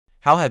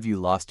How have you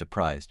lost a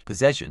prized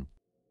possession?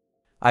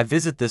 I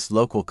visit this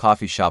local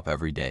coffee shop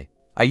every day.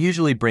 I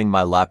usually bring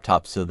my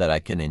laptop so that I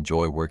can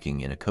enjoy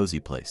working in a cozy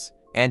place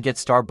and get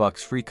Starbucks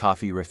free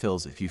coffee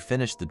refills if you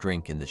finish the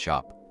drink in the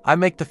shop. I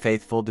make the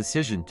faithful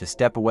decision to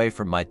step away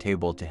from my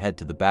table to head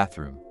to the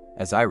bathroom.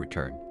 As I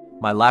return,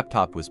 my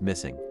laptop was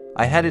missing.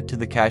 I headed to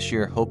the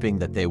cashier hoping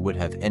that they would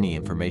have any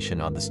information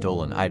on the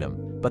stolen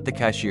item, but the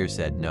cashier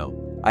said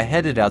no. I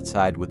headed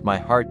outside with my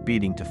heart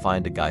beating to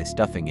find a guy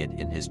stuffing it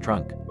in his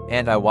trunk,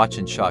 and I watch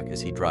in shock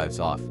as he drives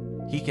off.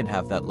 He can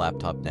have that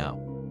laptop now.